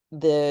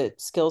the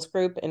skills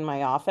group in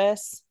my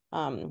office.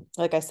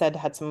 Like I said,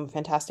 had some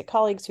fantastic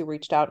colleagues who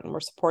reached out and were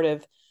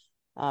supportive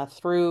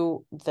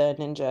through the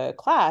Ninja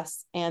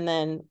class. And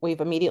then we've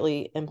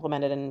immediately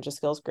implemented a Ninja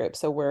skills group.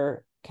 So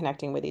we're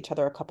connecting with each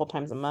other a couple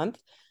times a month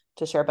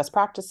to share best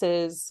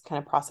practices, kind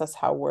of process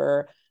how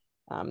we're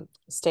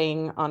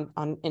staying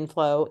on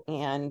inflow,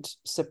 and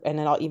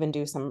then I'll even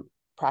do some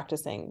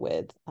practicing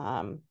with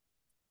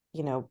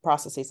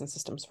processes and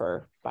systems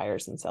for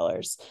buyers and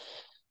sellers.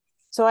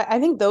 So I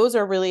think those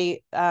are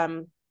really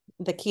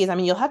the keys. I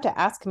mean, you'll have to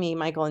ask me,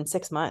 Michael, in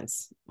 6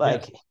 months,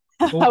 like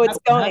how it's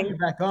going. We'll have you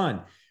back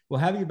on. We'll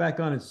have you back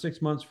on in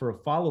 6 months for a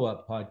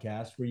follow-up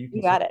podcast where you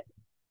can got it.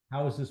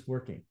 How is this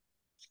working?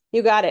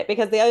 You got it.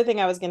 Because the other thing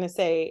I was going to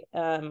say,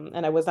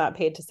 and I was not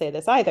paid to say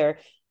this either,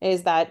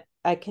 is that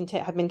I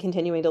have been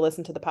continuing to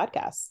listen to the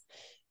podcasts.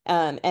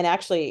 And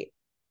actually,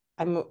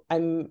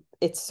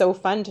 it's so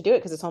fun to do it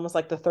because it's almost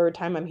like the third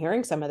time I'm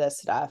hearing some of this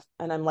stuff.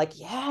 And I'm like,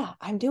 yeah,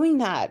 I'm doing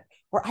that,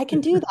 or I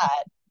can do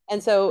that.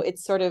 And so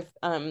it's sort of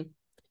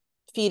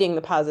feeding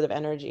the positive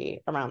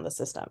energy around the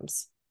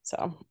systems.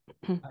 So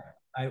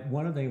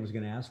one of the things I was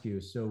going to ask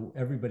you, so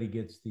everybody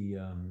gets the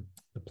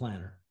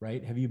planner,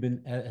 right?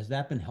 Has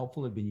that been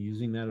helpful? Have you been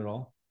using that at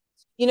all?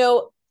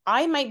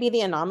 I might be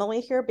the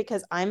anomaly here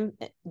because I'm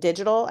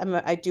digital.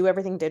 I do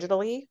everything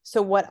digitally.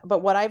 So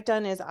what I've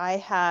done is I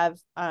have,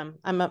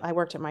 I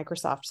worked at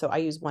Microsoft, so I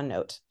use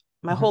OneNote.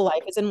 My whole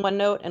life is in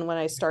OneNote. And when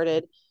I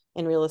started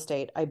in real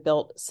estate, I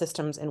built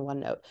systems in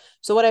OneNote.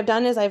 So what I've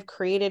done is I've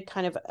created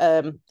kind of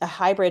a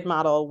hybrid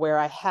model where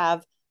I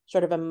have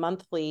sort of a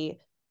monthly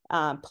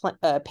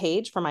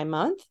page for my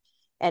month.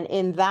 And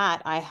in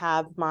that, I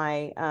have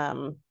my,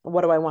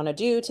 what do I want to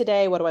do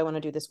today? What do I want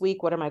to do this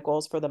week? What are my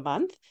goals for the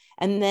month?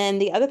 And then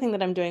the other thing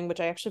that I'm doing, which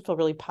I actually feel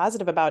really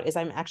positive about, is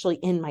I'm actually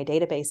in my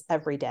database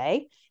every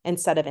day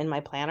instead of in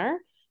my planner.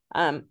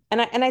 And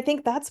I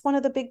think that's one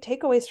of the big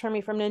takeaways for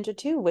me from Ninja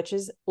 2, which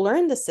is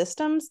learn the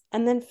systems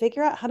and then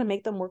figure out how to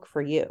make them work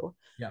for you.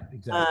 Yeah,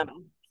 exactly.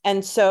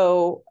 And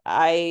so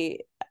I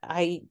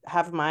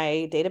have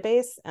my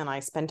database and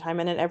I spend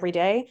time in it every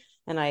day.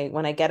 And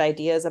when I get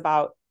ideas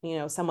about,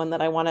 someone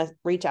that I want to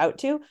reach out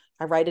to,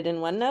 I write it in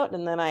OneNote,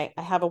 and then I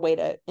have a way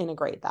to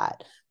integrate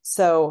that.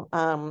 So,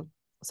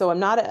 so I'm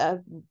not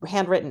a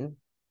handwritten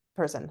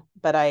person,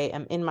 but I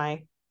am in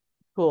my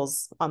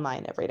tools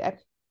online every day.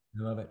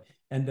 I love it.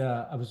 And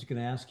I was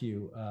going to ask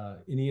you,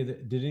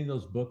 did any of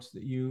those books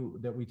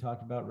that we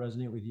talked about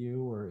resonate with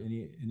you, or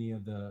any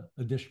of the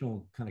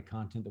additional kind of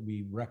content that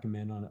we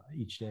recommend on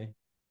each day?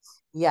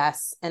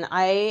 Yes. And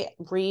I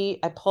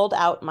pulled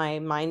out my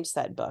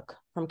mindset book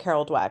from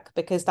Carol Dweck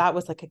because that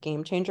was like a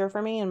game changer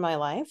for me in my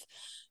life.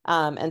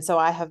 And so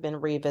I have been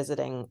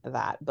revisiting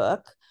that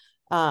book.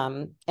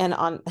 I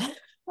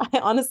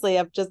honestly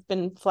have just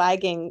been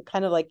flagging,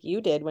 kind of like you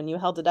did when you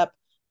held it up,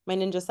 my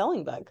Ninja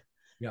selling book.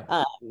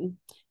 Yeah.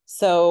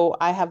 So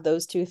I have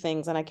those two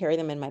things and I carry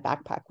them in my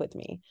backpack with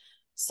me.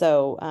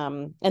 So,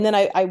 and then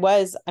I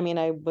was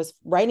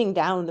writing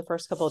down the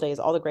first couple of days,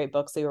 all the great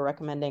books they were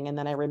recommending. And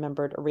then I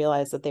remembered or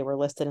realized that they were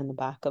listed in the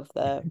back of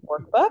the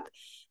workbook.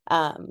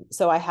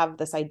 So I have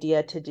this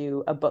idea to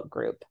do a book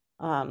group,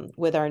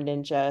 with our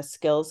ninja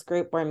skills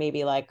group, where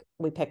maybe like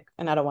we pick,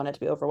 and I don't want it to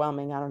be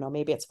overwhelming. I don't know,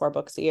 maybe it's 4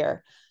 books a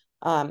year.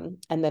 And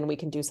then we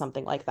can do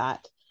something like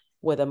that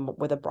with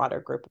a broader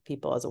group of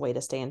people as a way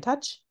to stay in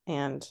touch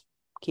and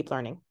keep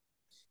learning.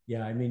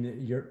 Yeah, I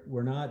mean,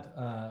 we're not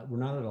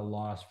at a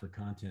loss for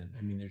content.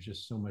 I mean, there's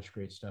just so much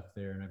great stuff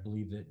there, and I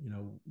believe that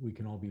we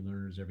can all be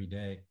learners every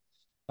day.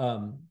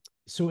 Um,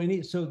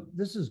 so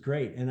this is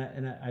great, and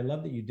I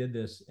love that you did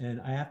this, and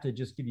I have to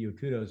just give you a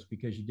kudos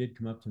because you did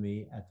come up to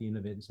me at the end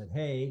of it and said,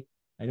 "Hey,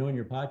 I know in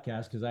your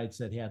podcast," because I had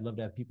said, "Hey, I'd love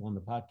to have people on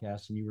the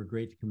podcast," and you were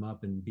great to come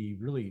up and be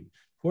really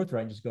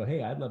forthright and just go,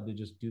 "Hey, I'd love to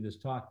just do this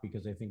talk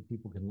because I think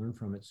people can learn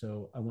from it."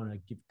 So I want to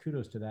give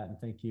kudos to that and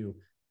thank you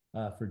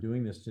for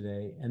doing this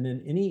today. And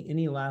then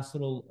any last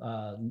little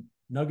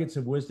nuggets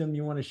of wisdom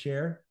you want to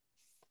share?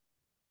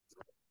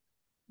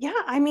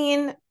 Yeah, I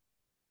mean,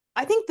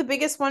 I think the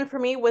biggest one for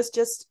me was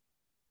just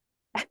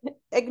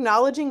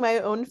acknowledging my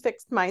own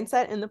fixed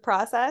mindset in the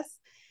process,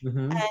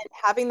 Mm-hmm. and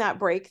having that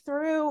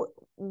breakthrough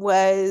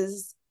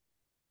was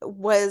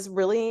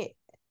really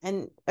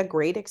a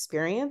great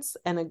experience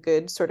and a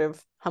good sort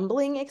of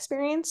humbling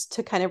experience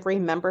to kind of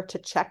remember to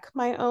check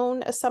my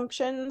own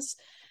assumptions.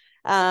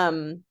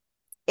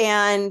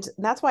 And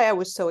that's why I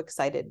was so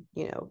excited,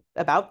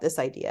 about this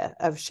idea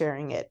of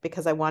sharing it,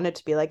 because I wanted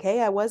to be like, hey,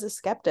 I was a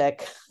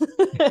skeptic.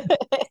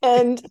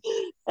 and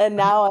and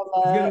now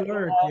It's gonna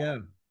work. Yeah.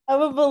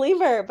 I'm a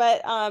believer.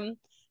 But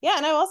yeah,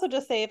 and I also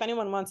just say if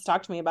anyone wants to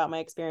talk to me about my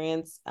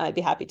experience, I'd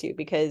be happy to,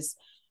 because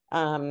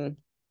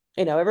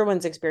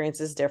everyone's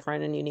experience is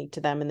different and unique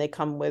to them, and they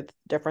come with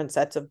different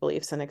sets of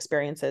beliefs and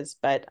experiences.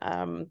 But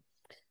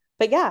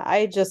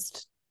yeah,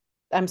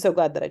 I'm so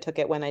glad that I took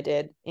it when I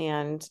did.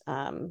 And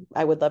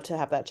I would love to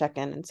have that check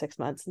in 6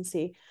 months and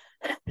see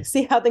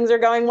how things are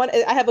going.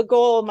 I have a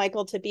goal,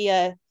 Michael, to be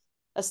a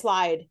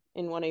slide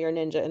in one of your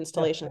ninja Yeah,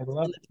 installations. I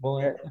love. Well,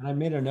 and I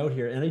made a note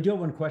here, and I do have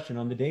one question.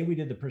 On the day we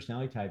did the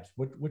personality types,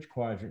 which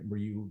quadrant were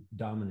you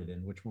dominant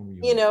in? Which one were you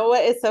You in? know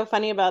what is so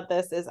funny about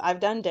this is I've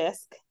done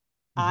disc.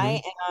 Mm-hmm.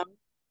 I am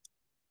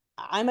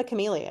I'm a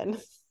chameleon.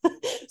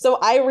 So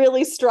I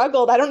really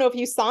struggled. I don't know if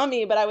you saw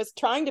me, but I was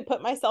trying to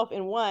put myself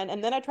in one,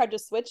 and then I tried to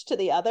switch to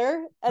the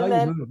other, Oh, and you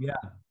then moved. Yeah,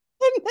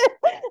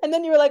 and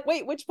then you were like,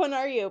 "Wait, which one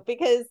are you?"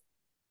 Because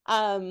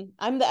I'm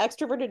the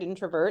extroverted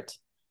introvert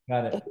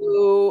got it.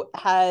 who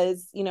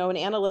has, an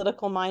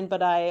analytical mind,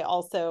 but I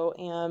also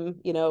am,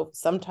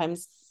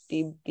 sometimes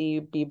be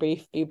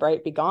brief, be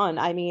bright, be gone.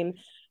 I mean,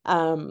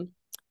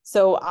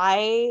 so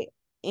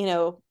you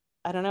know,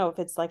 I don't know if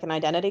it's like an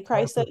identity Power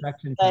crisis,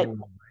 perfection kind of but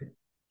world, right?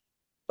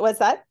 what's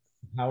that?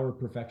 Power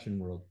perfection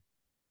world.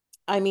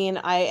 I mean,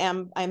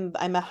 I'm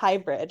a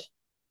hybrid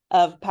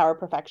of power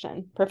Yeah.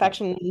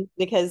 perfection,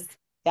 because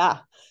yeah,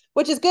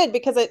 which is good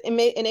because it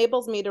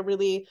enables me to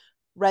really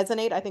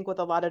resonate, I think, with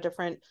a lot of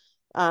different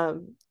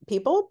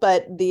people.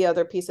 But the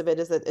other piece of it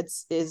is that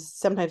is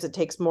sometimes it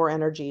takes more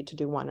energy to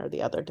do one or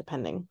the other,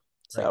 depending.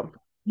 Right. So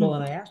Well,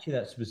 and I asked you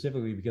that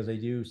specifically because I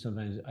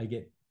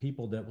get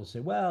people that will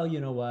say, well, you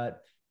know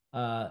what?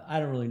 I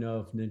don't really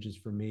know if ninja's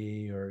for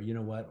me, or you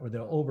know what, or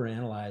they'll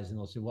overanalyze and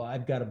they'll say, well,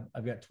 I've got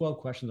 12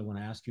 questions I want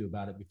to ask you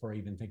about it before I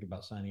even think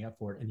about signing up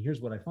for it. And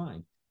here's what I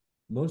find.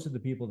 Most of the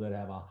people that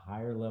have a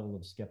higher level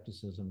of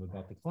skepticism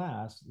about the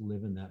class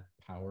live in that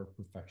power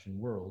perfection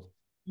world.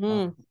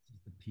 mm,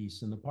 The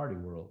peace and the party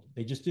world.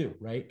 They just do,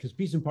 right? Because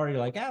peace and party are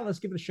like, let's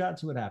give it a shot,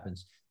 see what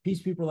happens.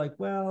 Peace people are like,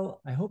 well,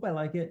 I hope I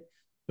like it.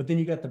 But then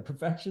you got the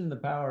perfection and the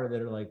power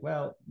that are like,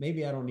 well,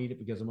 maybe I don't need it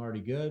because I'm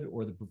already good.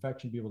 Or the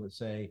perfection people that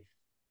say,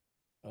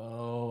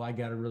 oh, I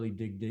got to really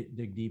dig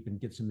deep and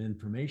get some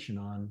information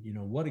on,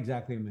 what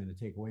exactly I'm going to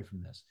take away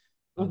from this.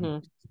 mm-hmm.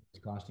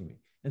 It's costing me.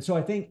 And so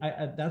I think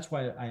that's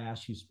why I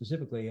asked you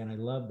specifically, and I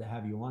love to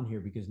have you on here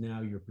because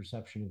now your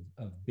perception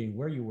of being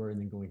where you were and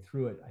then going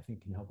through it, I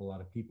think can help a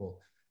lot of people.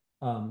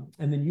 And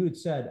then you had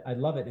said, I'd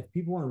love it if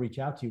people want to reach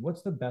out to you.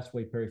 What's the best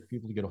way, Peri, for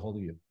people to get a hold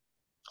of you?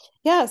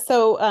 Yeah,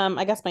 so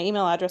I guess my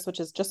email address,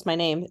 which is just my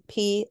name,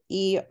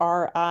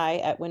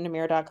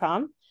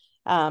 PERI@windermere.com.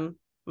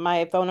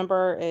 My phone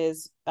number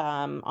is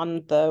on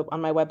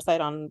my website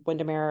on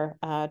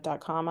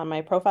windermere.com on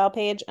my profile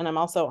page, and I'm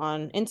also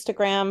on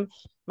Instagram.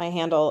 My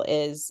handle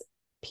is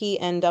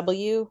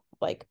PNW,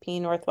 like P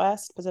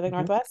Northwest, Pacific Mm-hmm.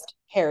 Northwest,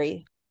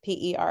 Peri,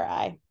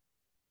 PERI.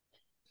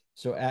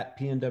 So at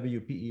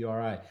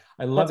PNWPERI.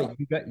 I love That's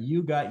it.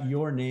 You got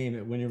your name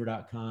at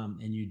whenever.com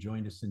and you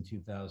joined us in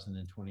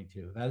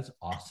 2022. That is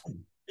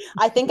awesome.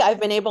 I think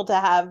I've been able to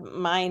have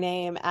my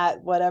name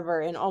at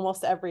whatever in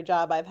almost every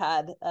job I've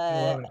had.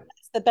 I love it.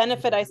 It's the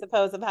benefit, I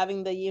suppose, of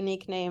having the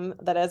unique name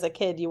that as a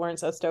kid you weren't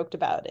so stoked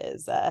about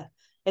is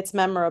it's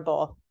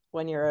memorable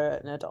when you're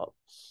an adult.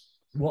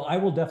 Well, I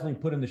will definitely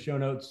put in the show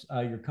notes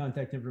your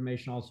contact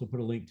information. I'll also put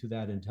a link to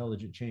that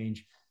Intelligent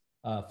Change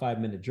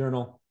 5-minute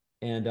journal.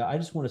 And I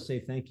just want to say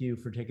thank you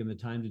for taking the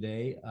time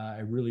today.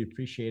 I really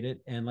appreciate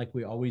it. And like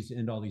we always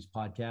end all these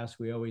podcasts,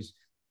 we always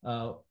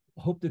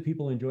hope that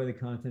people enjoy the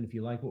content. If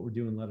you like what we're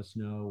doing, let us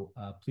know.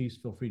 Please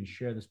feel free to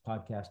share this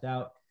podcast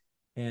out.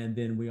 And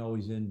then we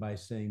always end by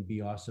saying,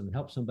 be awesome and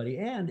help somebody.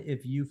 And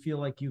if you feel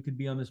like you could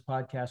be on this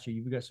podcast or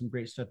you've got some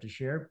great stuff to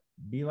share,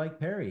 be like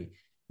Peri.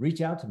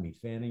 Reach out to me,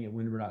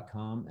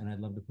 fanning@windermere.com, and I'd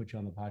love to put you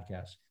on the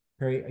podcast.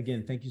 Peri,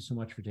 again, thank you so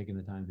much for taking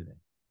the time today.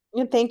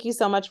 And thank you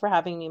so much for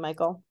having me,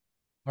 Michael.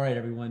 All right,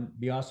 everyone,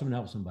 be awesome and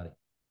help somebody.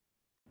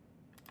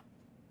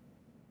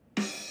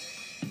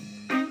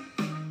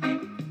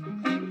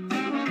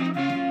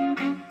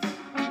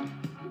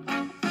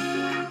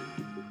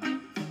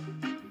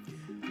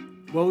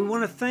 Well, we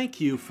want to thank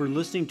you for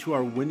listening to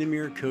our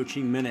Windermere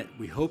Coaching Minute.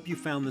 We hope you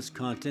found this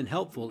content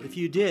helpful. If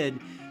you did,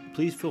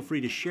 please feel free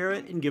to share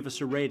it and give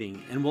us a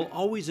rating. And we'll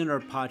always end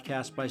our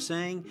podcast by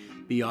saying,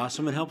 be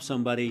awesome and help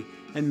somebody,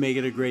 and make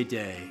it a great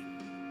day.